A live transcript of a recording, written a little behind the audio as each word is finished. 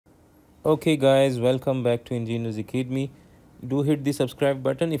Okay guys, welcome back to Engineers Academy. Do hit the subscribe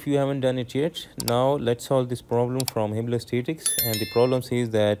button if you haven't done it yet. Now let's solve this problem from Hibbeler statics, and the problem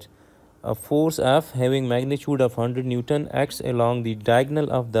says that a force F having magnitude of 100 Newton acts along the diagonal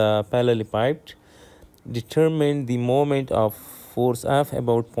of the parallelepiped. Determine the moment of force F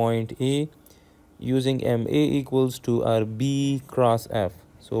about point A using MA equals to RB cross F.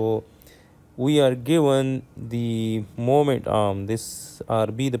 So we are given the moment arm, this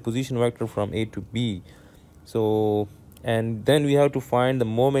RB, the position vector from A to B. So and then we have to find the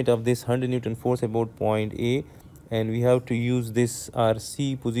moment of this 100 Newton force about point A, and we have to use this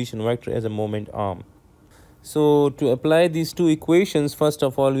RC position vector as a moment arm. So to apply these two equations, first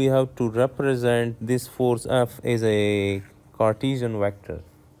of all we have to represent this force F as a Cartesian vector.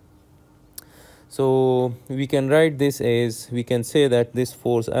 So we can write this as, we can say that this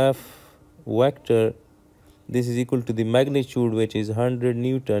force F vector, this is equal to the magnitude, which is 100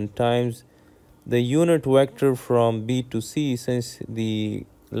 Newton, times the unit vector from B to C, since the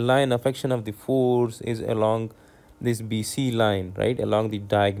line of action of the force is along this BC line, right, along the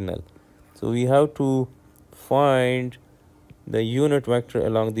diagonal. So we have to find the unit vector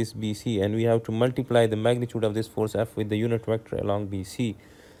along this BC, and we have to multiply the magnitude of this force F with the unit vector along BC.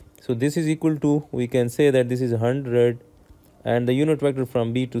 So this is equal to, we can say that this is 100, and the unit vector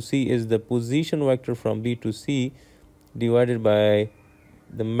from B to C is the position vector from B to C divided by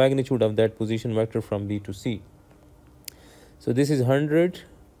the magnitude of that position vector from B to C. So this is 100,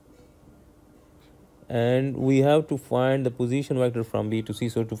 and we have to find the position vector from B to C.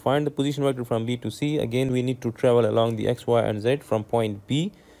 So to find the position vector from B to C, again we need to travel along the X, Y and Z from point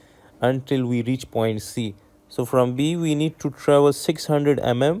B until we reach point C. So from B we need to travel 600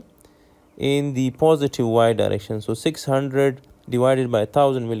 mm in the positive Y direction. So 600 divided by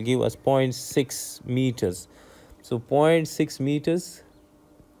 1000 will give us 0.6 meters. So 0.6 meters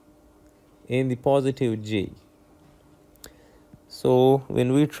in the positive J. So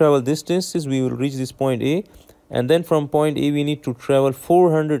when we travel this distance, we will reach this point A, and then from point A we need to travel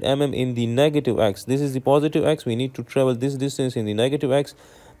 400 mm in the negative X. This is the positive X. We need to travel this distance in the negative X,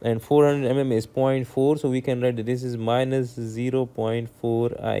 and 400 mm is 0.4, so we can write that this is minus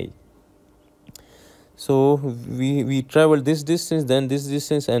 0.4 I. So we travel this distance, then this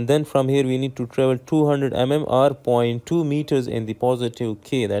distance, and then from here we need to travel 200 mm or 0.2 meters in the positive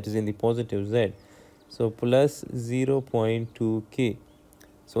K, that is in the positive Z. So plus 0.2 K.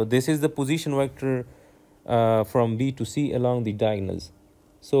 So this is the position vector from B to C along the diagonals.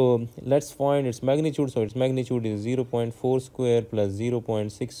 So let's find its magnitude. So its magnitude is 0.4 square plus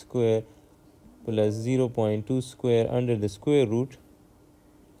 0.6 square plus 0.2 square under the square root.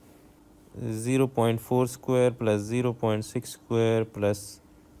 0.4 square plus 0.6 square plus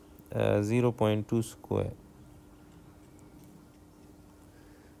 0.2 square.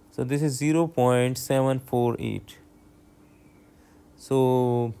 So this is 0.748.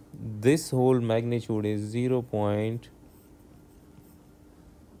 So this whole magnitude is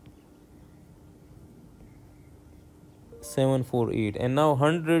 0.748, and now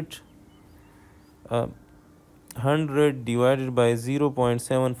 100 divided by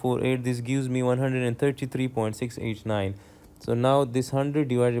 0.748, this gives me 133.689. So now this 100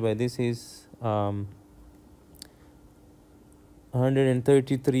 divided by this is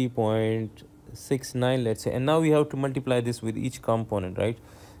 133.69, let's say, and now we have to multiply this with each component, right?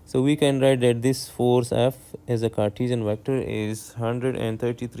 So we can write that this force F as a Cartesian vector is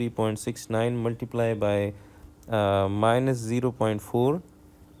 133.69 multiplied by minus 0.4.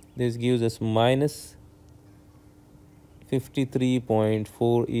 This gives us minus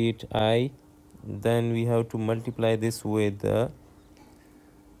 53.48 I. Then we have to multiply this with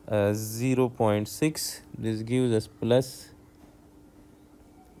 0.6. This gives us plus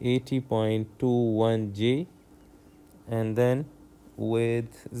 80.21 J, and then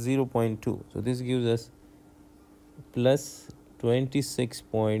with 0.2. So this gives us plus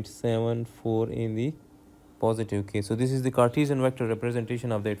 26.74 in the positive K. So this is the Cartesian vector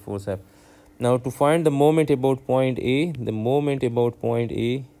representation of that force F. Now to find the moment about point A, the moment about point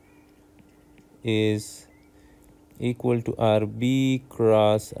A is equal to RB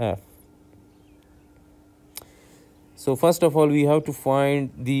cross F. So first of all we have to find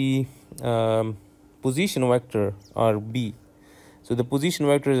the position vector RB. So the position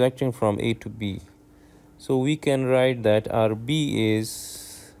vector is acting from A to B. So we can write that RB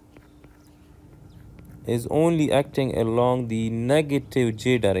is only acting along the negative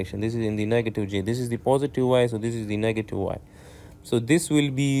J direction. This is in the negative J. This is the positive Y, so this is the negative Y. So this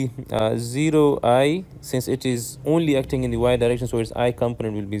will be 0 I, since it is only acting in the Y direction, so its I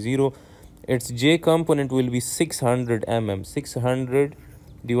component will be 0. Its J component will be 600 mm. 600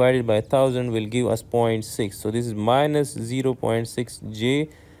 divided by 1000 will give us zero point 0.6. So this is minus 0.6 j,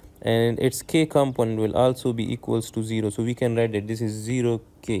 and its k component will also be equals to 0. So we can write that this is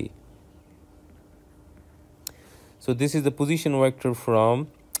 0k. So this is the position vector from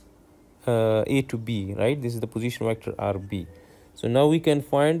A to B, right? This is the position vector RB. So now we can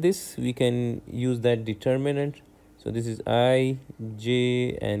find this. We can use that determinant. So this is I,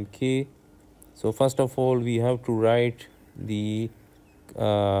 J, and K. So first of all, we have to write the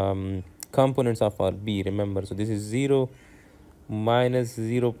components of our B, remember. So this is 0, minus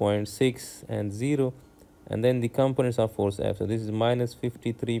 0 0.6, and 0. And then the components of force F. So this is minus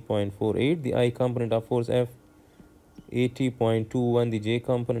 53.48, the I component of force F, 80.21, the J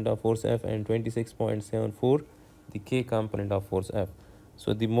component of force F, and 26.74, the K component of force F.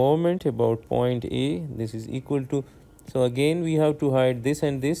 So the moment about point A, this is equal to, so again we have to hide this,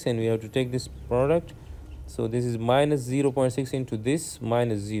 and we have to take this product. So this is minus 0 0.6 into this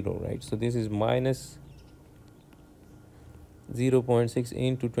minus 0, right? So this is minus 0 0.6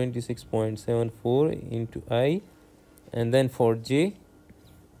 into 26.74 into I. And then for J,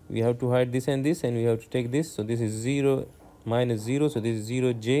 we have to hide this, and we have to take this. So this is 0 minus 0. So this is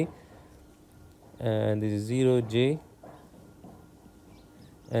 0j, and this is 0j.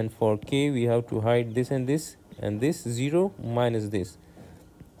 And for K, we have to hide this, and this 0 minus this.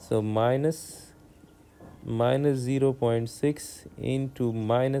 So minus 0 0.6 into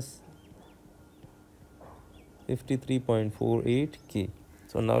minus 53.48 K.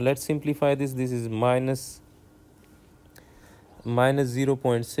 So now let's simplify this. This is minus 0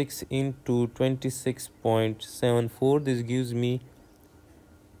 0.6 into 26.74. This gives me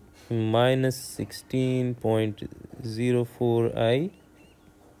minus 16.04 I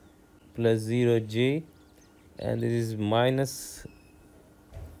plus 0j, and this is minus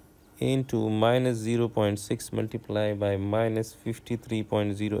into minus 0 0.6 multiplied by minus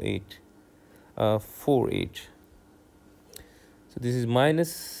 53.08 48. So this is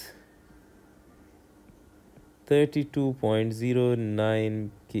minus 32.09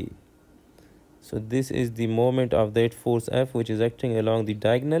 K. So this is the moment of that force F, which is acting along the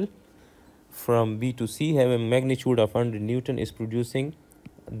diagonal from B to C, having a magnitude of 100 Newton, is producing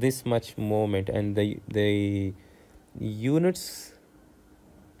this much moment, and the units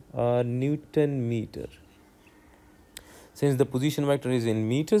are Newton meter. Since the position vector is in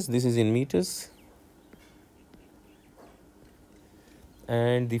meters, this is in meters,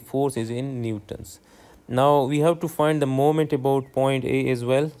 and the force is in newtons. Now we have to find the moment about point A as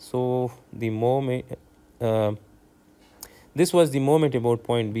well. So the moment, this was the moment about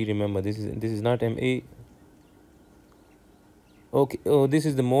point B. Remember, this is not MA. Okay, oh, this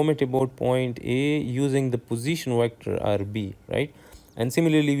is the moment about point A using the position vector RB, right? And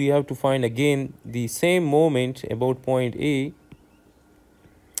similarly, we have to find again the same moment about point A.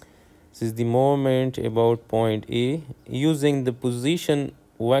 This is the moment about point A using the position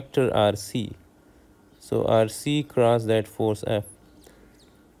vector RC. So RC cross that force F.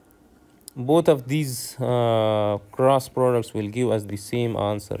 Both of these cross products will give us the same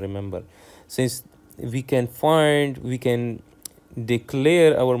answer, remember. Since we can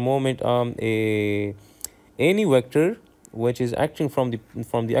declare our moment on any vector which is acting from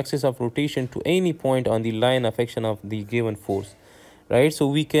the axis of rotation to any point on the line of action of the given force, right? So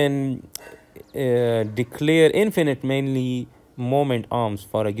we can declare infinite mainly moment arms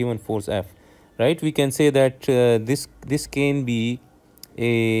for a given force F, right? We can say that this can be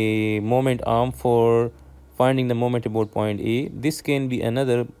a moment arm for finding the moment about point A. This can be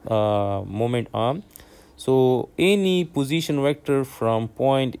another moment arm. So any position vector from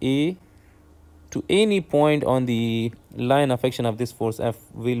point A to any point on the line of action of this force F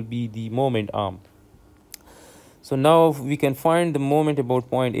will be the moment arm. So now we can find the moment about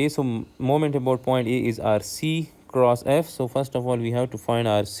point A. So moment about point A is RC cross F. So first of all, we have to find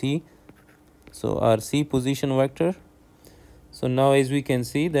RC. So RC position vector. So now as we can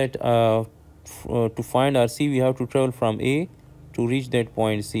see that to find RC, we have to travel from A to reach that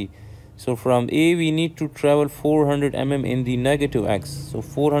point C. So from A, we need to travel 400 mm in the negative x. So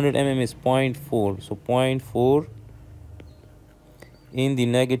 400 mm is 0.4. So 0.4 in the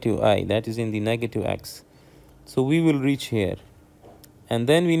negative I, that is in the negative x. So we will reach here. And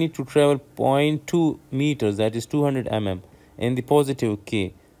then we need to travel 0.2 meters, that is 200 mm in the positive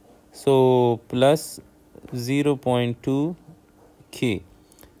k. So plus 0.2 k.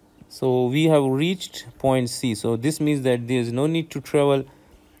 So we have reached point C. So this means that there is no need to travel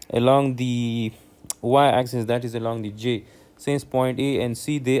along the y-axis, that is along the J, since point A and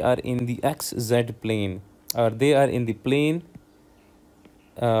C, they are in the xz plane, or they are in the plane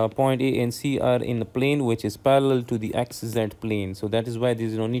point A and C are in a plane which is parallel to the xz plane. So that is why there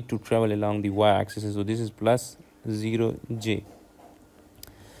is no need to travel along the y-axis. So this is plus 0j.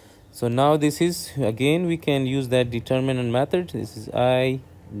 So now this is, again, we can use that determinant method. This is I,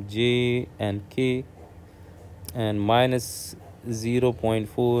 j, and k, and minus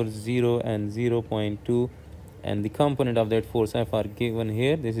 0.40 and 0.2, and the component of that force F are given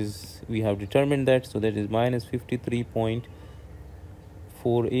here. This is, we have determined that, so that is minus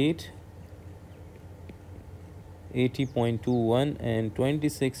 53.48, 80.21, and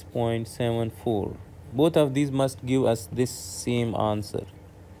 26.74. Both of these must give us this same answer.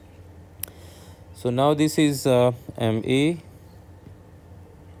 So now this is MA.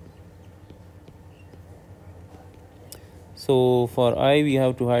 So for I, we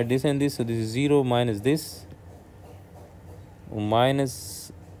have to hide this and this. So this is 0 minus this,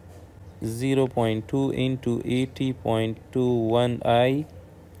 minus 0.2 into 80.21 I.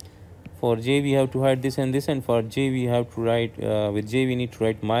 For j, we have to hide this and this, and for j, we have to write, with j, we need to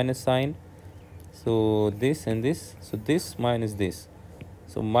write minus sign. So this and this, so this minus this.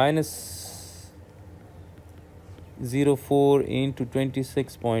 So minus 0.4 into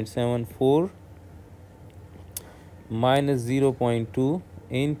 26.74 minus 0.2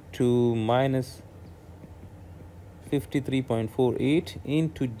 into minus 53.48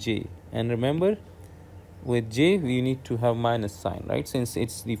 into j. And remember, with j, we need to have minus sign, right? Since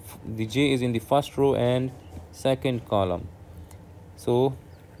it's the j is in the first row and second column. So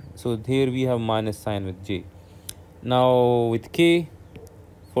here we have minus sign with j. Now with k,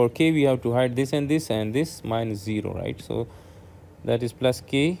 for k, we have to hide this and this minus 0, right? So that is plus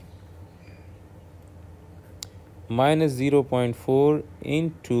k minus 0.4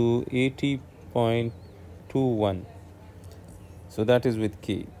 into 80.21. So that is with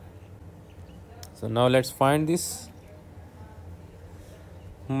k. So now let's find this.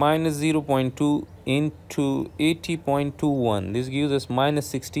 Minus 0.2 into 80.21. This gives us minus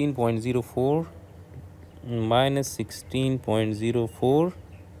 16.04, minus 16.04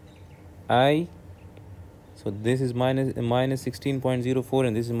 I. So this is minus 16.04,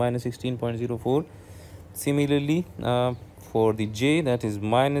 and this is minus 16.04. Similarly, for the j, that is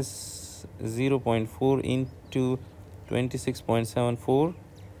minus 0.4 into 26.74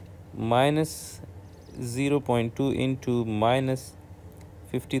 minus 0.2 into minus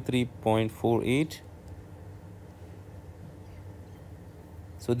 53.48.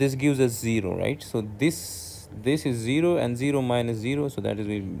 So this gives us 0, right? So this is 0 and 0 minus 0. So that is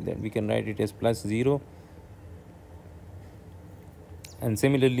that we can write it as plus 0. And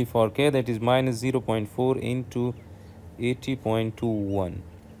similarly for k, that is minus 0.4 into 80.21.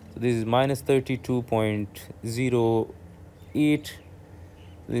 So this is minus 32.08.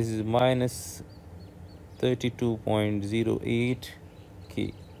 This is minus 32.08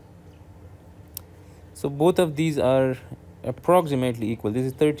 k. So both of these are approximately equal. This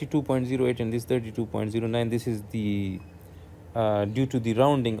is 32.08 and this 32.09. This is the due to the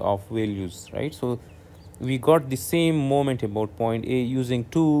rounding of values, right? So we got the same moment about point A using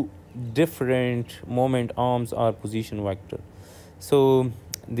two different moment arms or position vector. So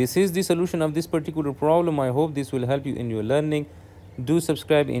this is the solution of this particular problem. I hope this will help you in your learning. Do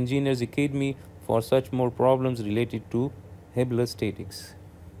subscribe Engineers Academy for such more problems related to Hibbeler statics.